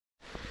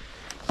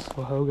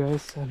So hello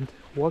guys, and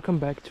welcome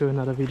back to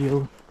another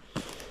video.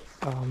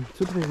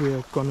 Today we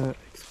are gonna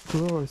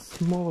explore a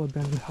small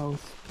abandoned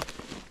house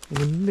in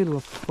the middle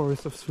of the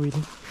forest of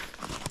Sweden.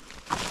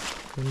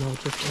 We're now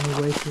just on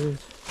the way to it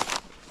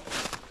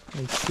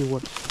and see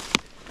what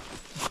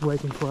is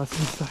waiting for us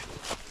inside.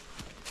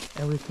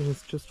 Everything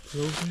is just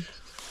frozen.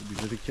 Be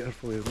very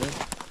careful, isn't it?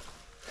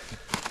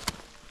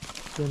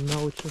 We're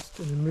now just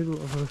in the middle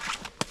of a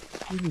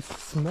really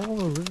small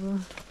river.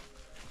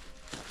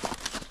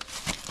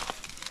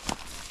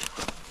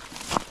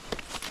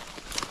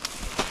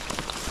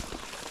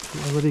 You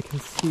already can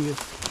see it.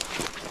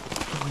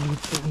 An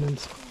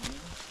abandoned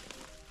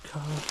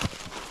car.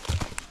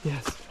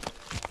 Yes.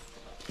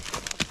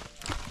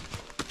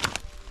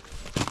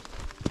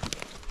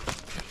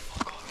 Beautiful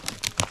car.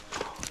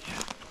 Oh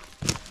yeah.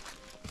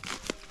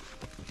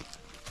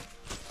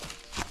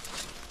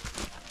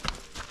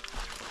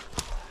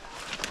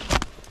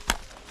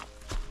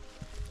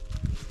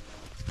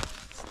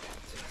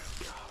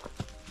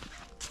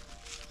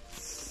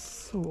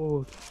 So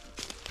old.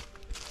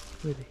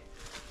 Really.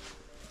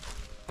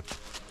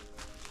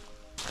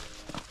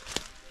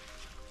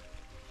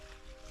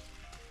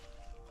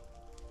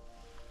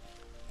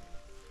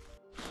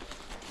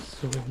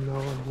 So we're now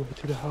on the way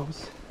to the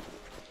house.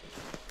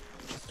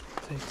 Just to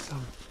take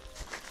some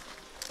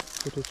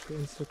footage for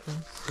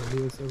Instagram. So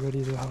here's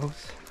already the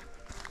house.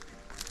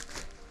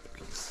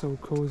 Looking so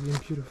cozy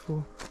and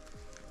beautiful.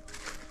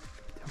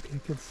 Okay,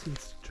 you can see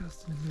it's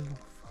just in the middle of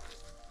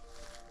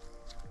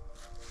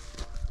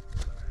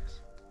the forest.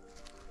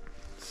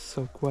 It's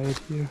so quiet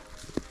here.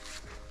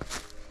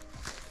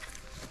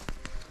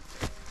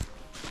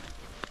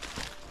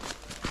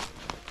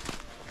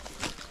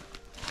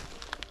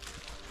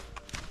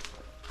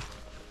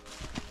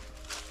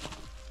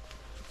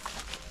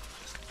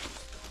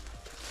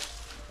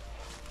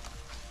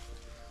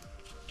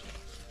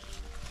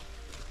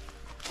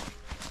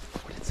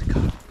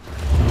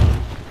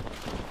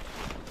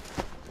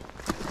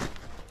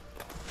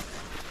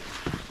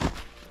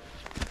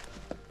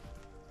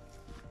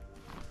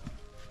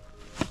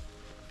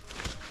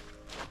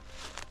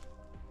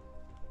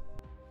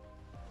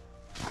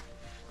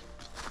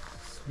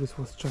 This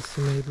was just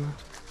a neighbor. It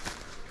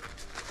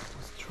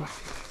was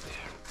driving like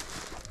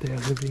there. They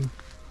are living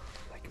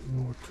like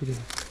more to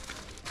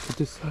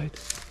this side.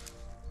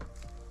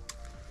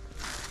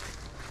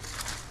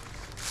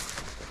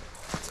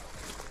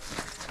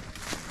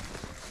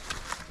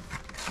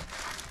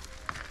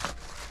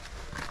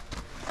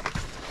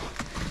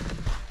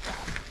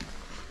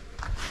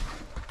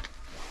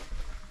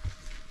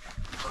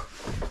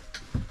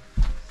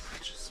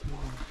 Such a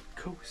small,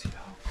 cozy house.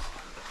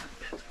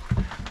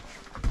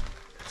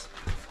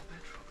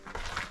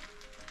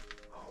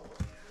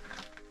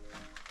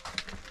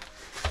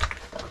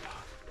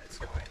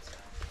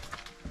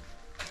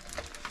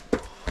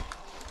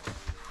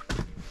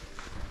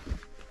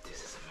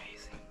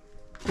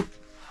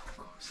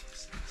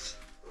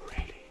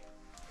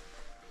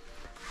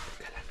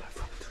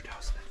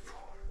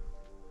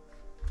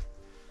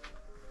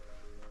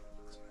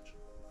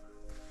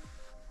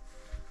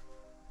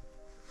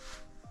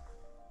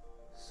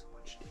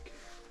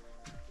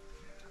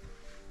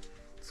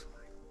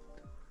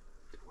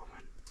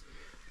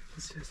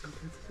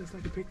 There's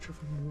like a picture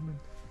from a woman.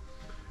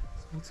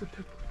 So what's a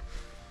picture?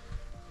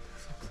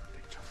 There's also a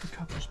picture of the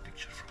couple's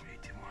picture from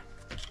 81.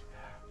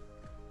 Yeah.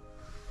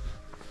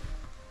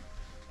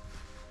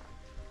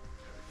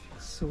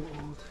 Everything's so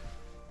old.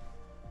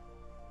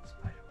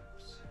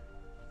 Spiderwebs.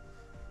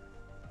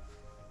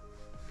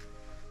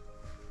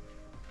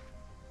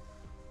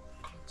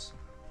 Clothes.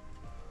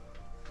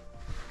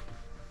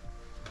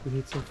 We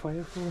need some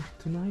fire for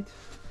tonight.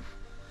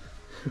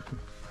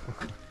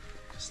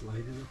 Just light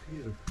it up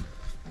here.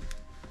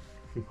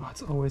 Oh,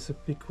 it's always a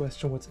big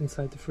question what's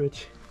inside the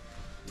fridge.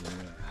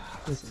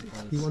 Yeah.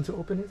 You want to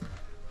open it?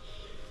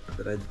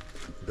 But I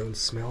don't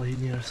smell in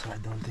here, so I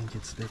don't think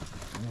it's that.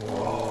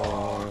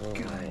 Whoa,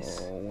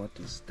 guys. What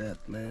is that,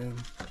 man?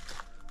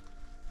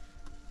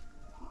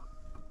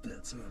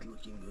 That's not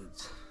looking good.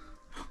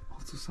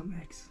 Also some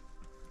eggs.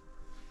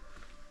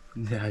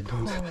 Yeah, I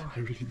don't. I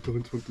really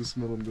don't want to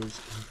smell on those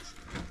eggs.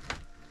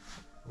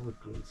 All the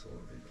clothes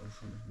already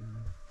awesome.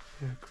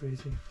 Yeah,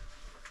 crazy.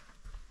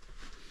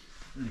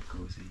 Very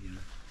cozy here.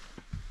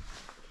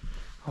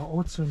 Oh,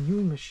 also a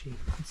new machine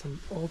and some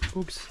old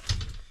books.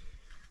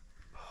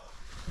 Oh,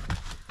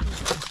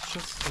 it's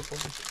just so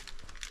old.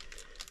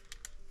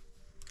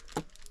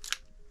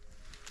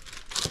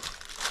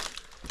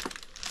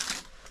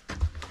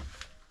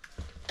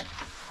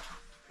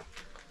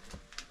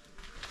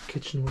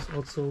 Kitchen was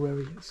also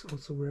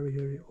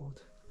very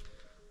old.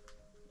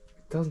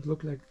 It doesn't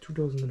look like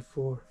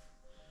 2004.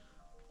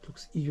 It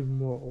looks even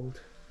more old.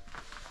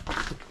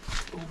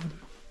 Open.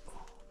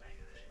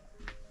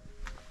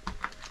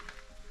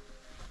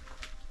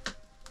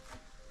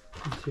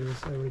 Here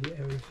is already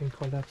everything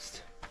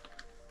collapsed,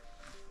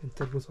 and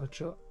that was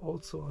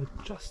also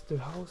just the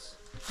house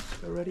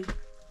already.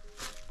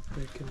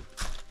 I can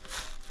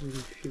really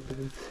feel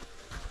it.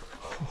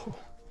 Oh,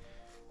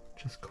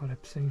 just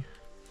collapsing.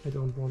 I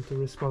don't want to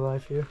risk my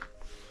life here.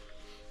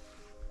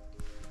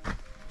 Some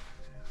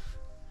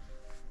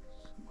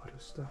other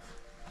stuff.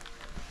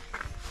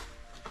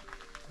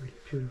 Really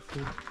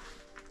beautiful.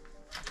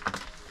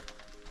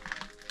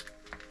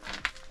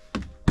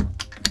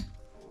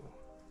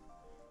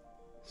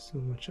 So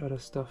much other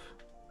stuff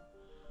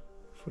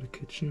for the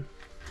kitchen.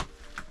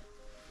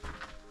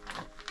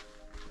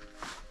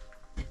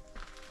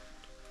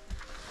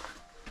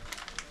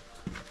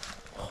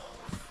 Oh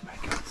my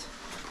god.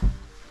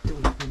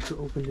 Don't want to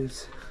open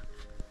this.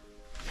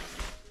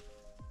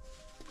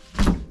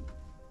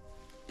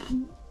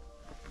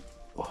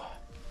 Oh.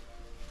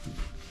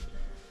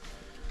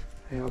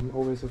 Yeah, I'm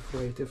always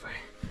afraid if I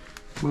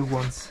will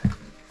once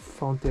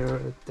found there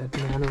a dead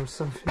man or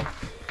something.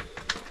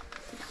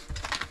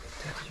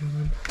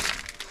 Human.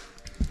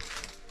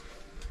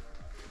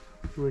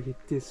 Really,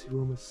 this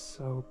room is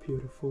so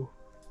beautiful.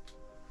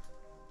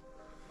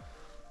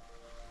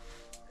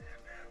 Yeah,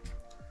 man.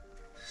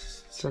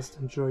 Just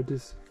enjoy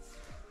this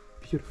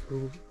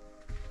beautiful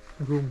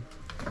room.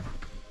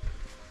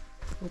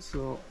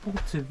 Also,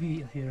 old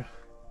TV here.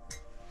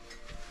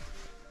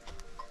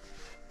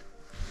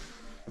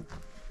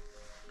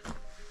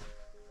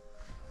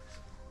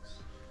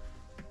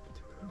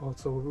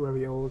 Also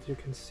very old. You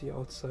can see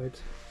outside.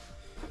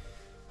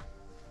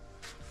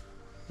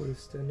 Who is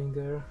standing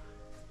there?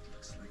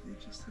 Looks like they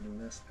just had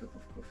a last cup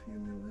of coffee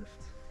and they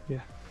left.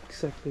 Yeah,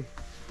 exactly.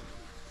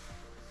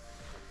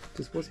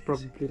 This was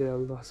probably their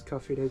last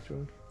coffee they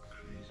drank.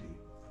 Crazy.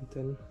 And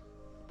then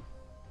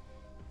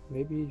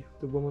maybe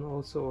the woman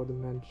also, or the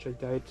man, she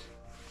died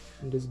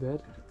in this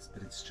bed.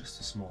 But it's just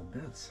a small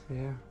bed.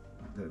 Yeah.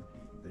 They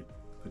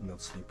could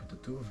not sleep with the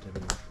two of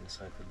them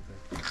inside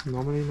the bed.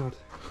 Normally not.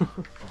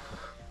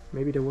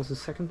 Maybe there was a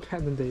second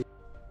bed and they...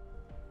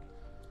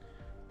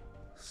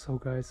 So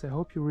guys, I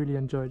hope you really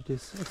enjoyed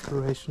this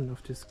exploration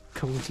of this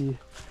cozy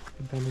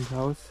abandoned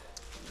house.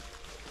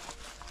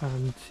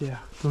 And yeah,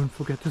 don't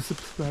forget to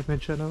subscribe my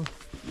channel,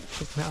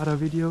 check my other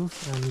videos,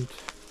 and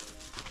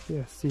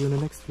yeah, see you in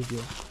the next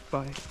video.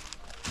 Bye.